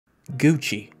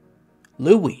Gucci,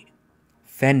 Louie,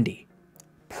 Fendi,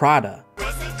 Prada.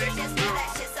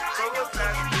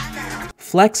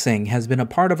 Flexing has been a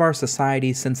part of our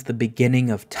society since the beginning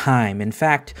of time. In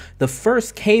fact, the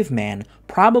first caveman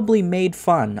probably made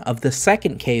fun of the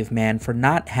second caveman for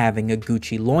not having a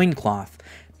Gucci loincloth.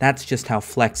 That's just how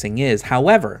flexing is.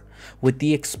 However, with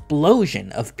the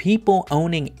explosion of people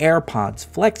owning AirPods,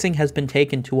 flexing has been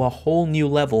taken to a whole new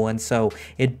level, and so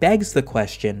it begs the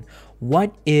question,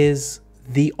 what is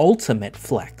the ultimate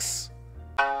flex?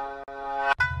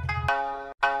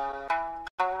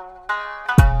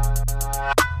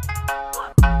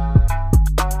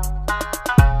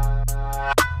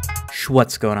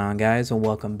 What's going on, guys, and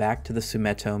welcome back to the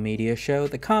SumitoMedia Show,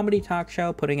 the comedy talk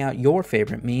show putting out your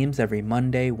favorite memes every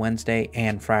Monday, Wednesday,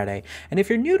 and Friday. And if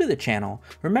you're new to the channel,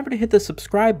 remember to hit the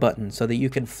subscribe button so that you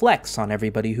can flex on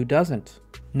everybody who doesn't.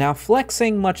 Now,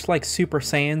 flexing, much like Super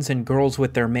Saiyans and girls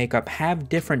with their makeup, have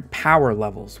different power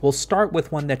levels. We'll start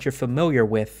with one that you're familiar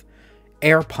with,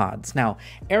 AirPods. Now,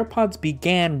 AirPods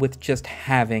began with just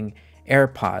having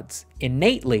AirPods.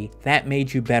 Innately, that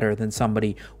made you better than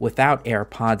somebody without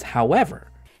AirPods.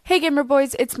 However, hey gamer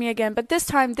boys, it's me again, but this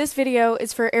time this video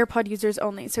is for AirPod users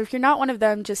only, so if you're not one of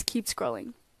them, just keep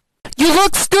scrolling. You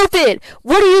look stupid!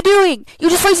 What are you doing? You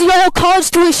just wasted your whole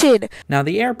college tuition! Now,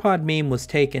 the AirPod meme was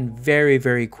taken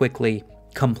very quickly,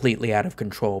 completely out of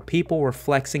control. People were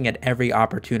flexing at every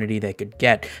opportunity they could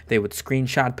get. They would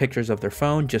screenshot pictures of their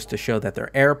phone just to show that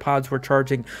their AirPods were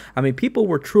charging. I mean, people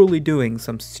were truly doing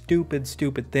some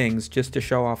stupid things just to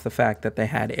show off the fact that they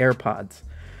had AirPods.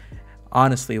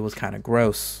 Honestly, it was kind of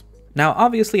gross. Now,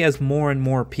 obviously, as more and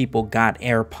more people got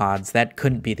AirPods, that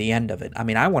couldn't be the end of it. I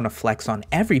mean, I want to flex on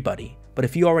everybody, but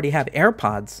if you already have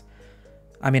AirPods,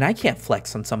 I mean, I can't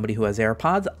flex on somebody who has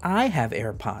AirPods. I have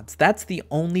AirPods. That's the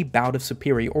only bout of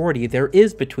superiority there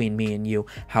is between me and you.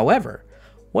 However,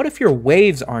 what if your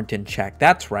waves aren't in check?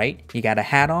 That's right. You got a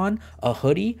hat on, a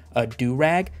hoodie, a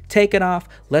do-rag. Take it off.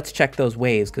 Let's check those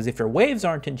waves, because if your waves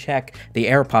aren't in check, the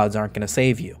AirPods aren't going to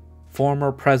save you.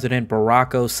 Former President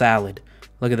Barack Salad.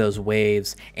 Look at those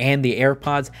waves. And the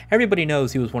AirPods. Everybody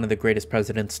knows he was one of the greatest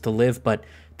presidents to live, but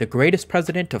the greatest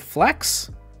president to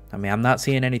flex? I mean, I'm not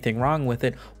seeing anything wrong with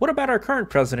it. What about our current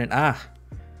president?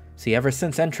 See, ever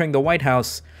since entering the White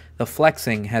House, the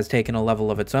flexing has taken a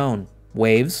level of its own.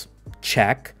 Waves,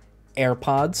 check.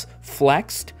 AirPods,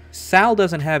 flexed. Sal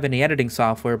doesn't have any editing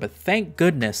software, but thank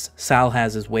goodness Sal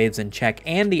has his waves in check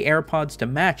and the AirPods to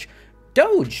match.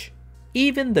 Doge!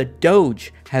 Even the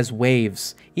Doge has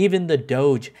waves. Even the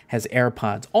Doge has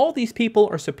AirPods. All these people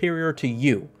are superior to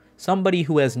you, somebody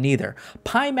who has neither.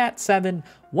 PieMat7,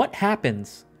 what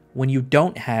happens when you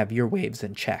don't have your waves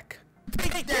in check?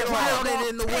 Take that round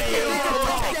in the wave.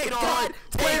 Take it on.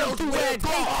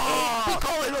 We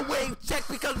call it a wave check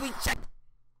because we check.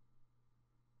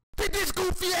 Did this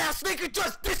goofy ass nigga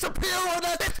just disappear on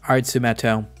us? Alright,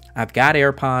 Sumito. I've got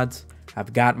AirPods.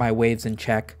 I've got my waves in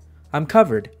check. I'm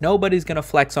covered. Nobody's gonna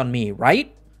flex on me,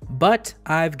 right? But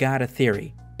I've got a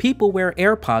theory. People wear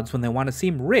AirPods when they want to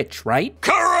seem rich, right?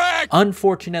 Correct!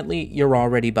 Unfortunately, you're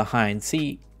already behind.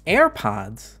 See,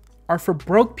 AirPods are for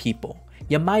broke people.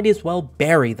 You might as well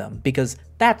bury them, because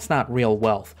that's not real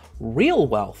wealth. Real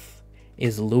wealth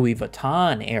is Louis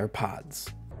Vuitton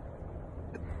AirPods.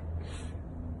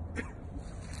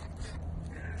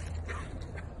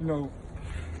 You know,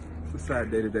 it's a sad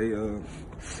day today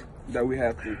that we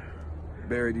have to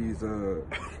bury these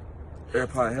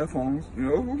AirPod headphones, you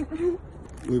know?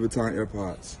 Louis Vuitton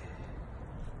AirPods.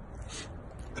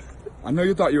 I know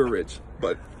you thought you were rich,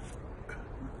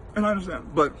 and I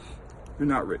understand, but you're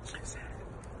not rich.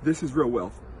 This is real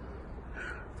wealth.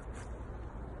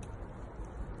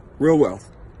 Real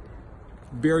wealth.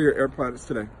 Bury your AirPods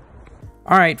today.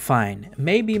 Alright, fine.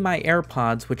 Maybe my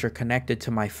AirPods, which are connected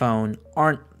to my phone,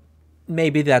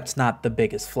 maybe that's not the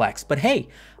biggest flex. But hey,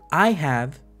 I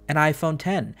have an iPhone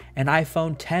 10, an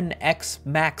iPhone 10X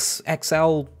Max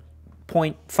XL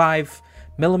 0.5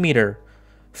 millimeter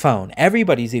phone.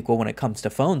 Everybody's equal when it comes to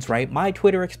phones, right? My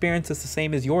Twitter experience is the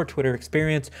same as your Twitter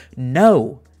experience.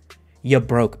 No, you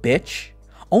broke bitch.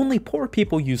 Only poor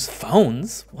people use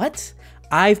phones. What?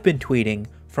 I've been tweeting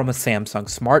from a Samsung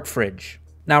smart fridge.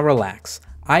 Now relax.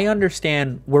 I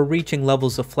understand we're reaching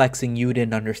levels of flexing you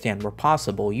didn't understand were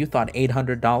possible. You thought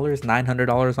 $800,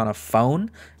 $900 on a phone?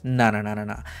 No.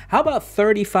 How about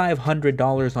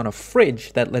 $3,500 on a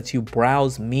fridge that lets you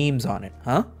browse memes on it,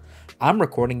 huh? I'm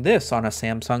recording this on a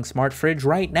Samsung smart fridge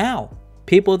right now.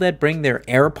 People that bring their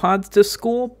AirPods to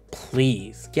school,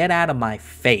 please get out of my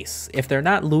face. If they're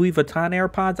not Louis Vuitton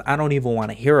AirPods, I don't even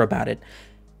want to hear about it.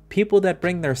 People that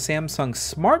bring their Samsung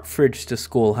smart fridge to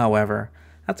school, however,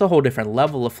 That's a whole different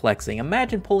level of flexing.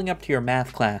 Imagine pulling up to your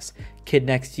math class, kid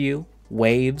next to you,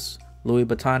 waves, Louis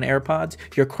Vuitton AirPods,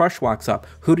 your crush walks up.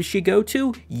 Who does she go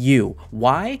to? You.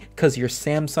 Why? Because your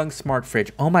Samsung smart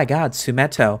fridge. Oh my god,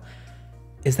 Sumeto.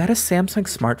 Is that a Samsung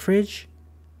smart fridge?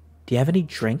 Do you have any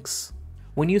drinks?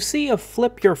 When you see a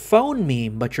flip your phone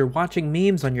meme, but you're watching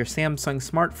memes on your Samsung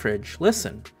smart fridge,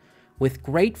 listen. With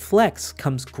great flex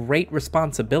comes great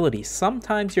responsibility.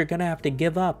 Sometimes you're gonna have to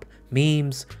give up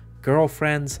memes,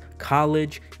 girlfriends,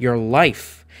 college, your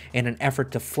life in an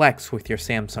effort to flex with your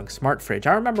Samsung smart fridge.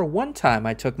 I remember one time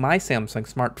I took my Samsung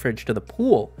smart fridge to the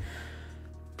pool.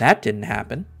 That didn't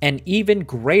happen. An even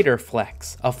greater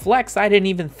flex, a flex I didn't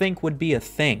even think would be a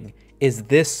thing, is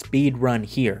this speed run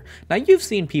here. Now you've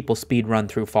seen people speed run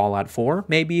through Fallout 4,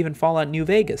 maybe even Fallout New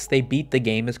Vegas. They beat the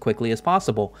game as quickly as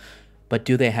possible. But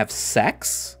do they have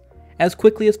sex as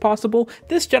quickly as possible?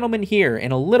 This gentleman here,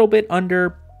 in a little bit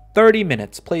under 30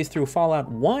 minutes, plays through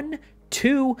Fallout 1,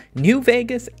 2, New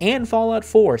Vegas, and Fallout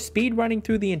 4, speedrunning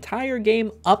through the entire game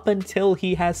up until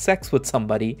he has sex with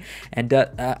somebody. And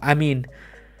I mean,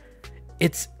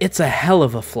 it's a hell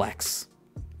of a flex.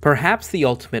 Perhaps the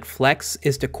ultimate flex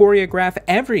is to choreograph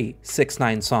every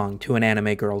 6ix9ine song to an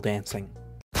anime girl dancing.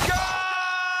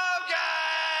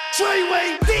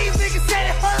 Treyway, these niggas said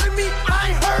it hurted me,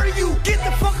 I ain't heard of you. Get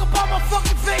the fuck up on my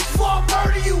fucking face before I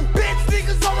murder you. Bitch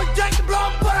niggas always drink the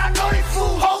blood, but I know they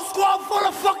fool. Whole squad full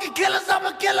of fucking killers, I'm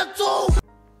a killer too.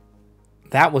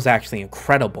 That was actually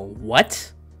incredible.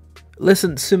 What?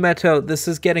 Listen, Sumeto, this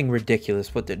is getting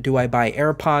ridiculous. What do I buy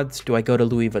AirPods? Do I go to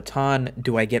Louis Vuitton?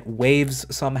 Do I get waves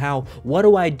somehow? What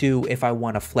do I do if I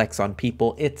want to flex on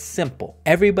people? It's simple.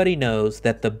 Everybody knows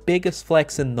that the biggest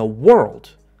flex in the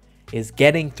world is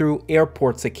getting through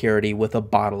airport security with a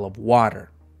bottle of water.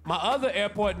 My other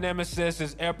airport nemesis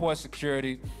is airport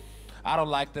security. I don't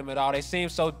like them at all. They seem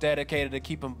so dedicated to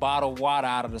keeping bottled water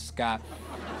out of the sky.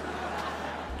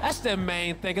 That's their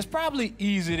main thing. It's probably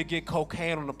easier to get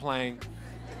cocaine on the plane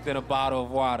than a bottle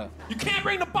of water. You can't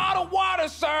bring the bottled water,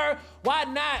 sir. Why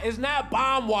not? It's not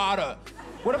bomb water.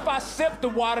 What if I sip the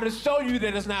water to show you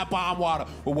that it's not bomb water?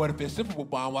 Well, what if it's sippable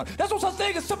bomb water? That's what I'm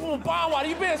saying, it's sippable bomb water.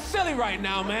 You're being silly right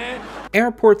now, man.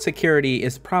 Airport security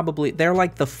is probably, they're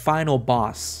like the final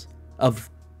boss of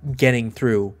getting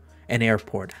through an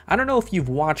airport. I don't know if you've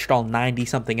watched all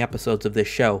 90-something episodes of this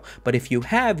show, but if you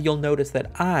have, you'll notice that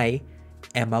I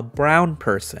am a brown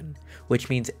person, which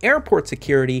means airport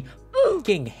security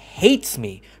fucking hates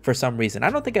me for some reason. I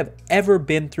don't think I've ever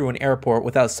been through an airport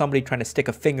without somebody trying to stick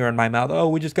a finger in my mouth. Oh,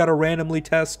 we just gotta randomly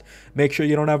test, make sure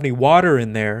you don't have any water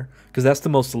in there, because that's the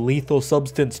most lethal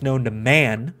substance known to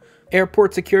man.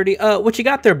 Airport security, what you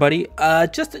got there, buddy?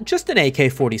 Just an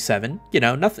AK-47. You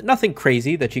know, nothing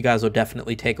crazy that you guys will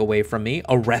definitely take away from me,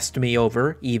 arrest me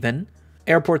over, even.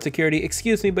 Airport security,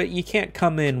 excuse me, but you can't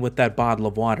come in with that bottle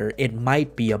of water. It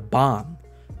might be a bomb.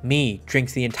 Me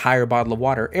drinks the entire bottle of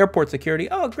water. Airport security,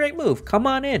 oh, great move. Come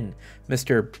on in,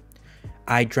 Mr.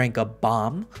 I drank a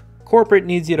bomb. Corporate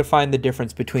needs you to find the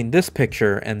difference between this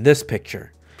picture and this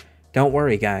picture. Don't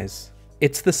worry, guys.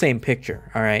 It's the same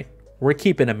picture, all right? We're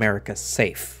keeping America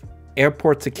safe.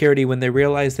 Airport security, when they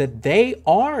realize that they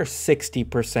are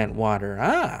 60%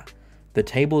 water. The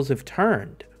tables have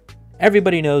turned.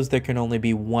 Everybody knows there can only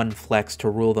be one flex to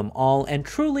rule them all, and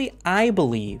truly, I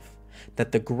believe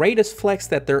that the greatest flex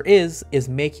that there is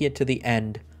making it to the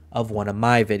end of one of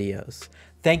my videos.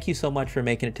 Thank you so much for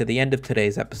making it to the end of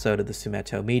today's episode of the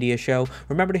Sumeto Media Show.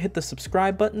 Remember to hit the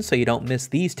subscribe button so you don't miss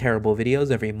these terrible videos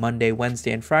every Monday,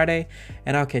 Wednesday, and Friday,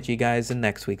 and I'll catch you guys in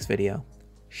next week's video.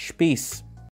 Peace.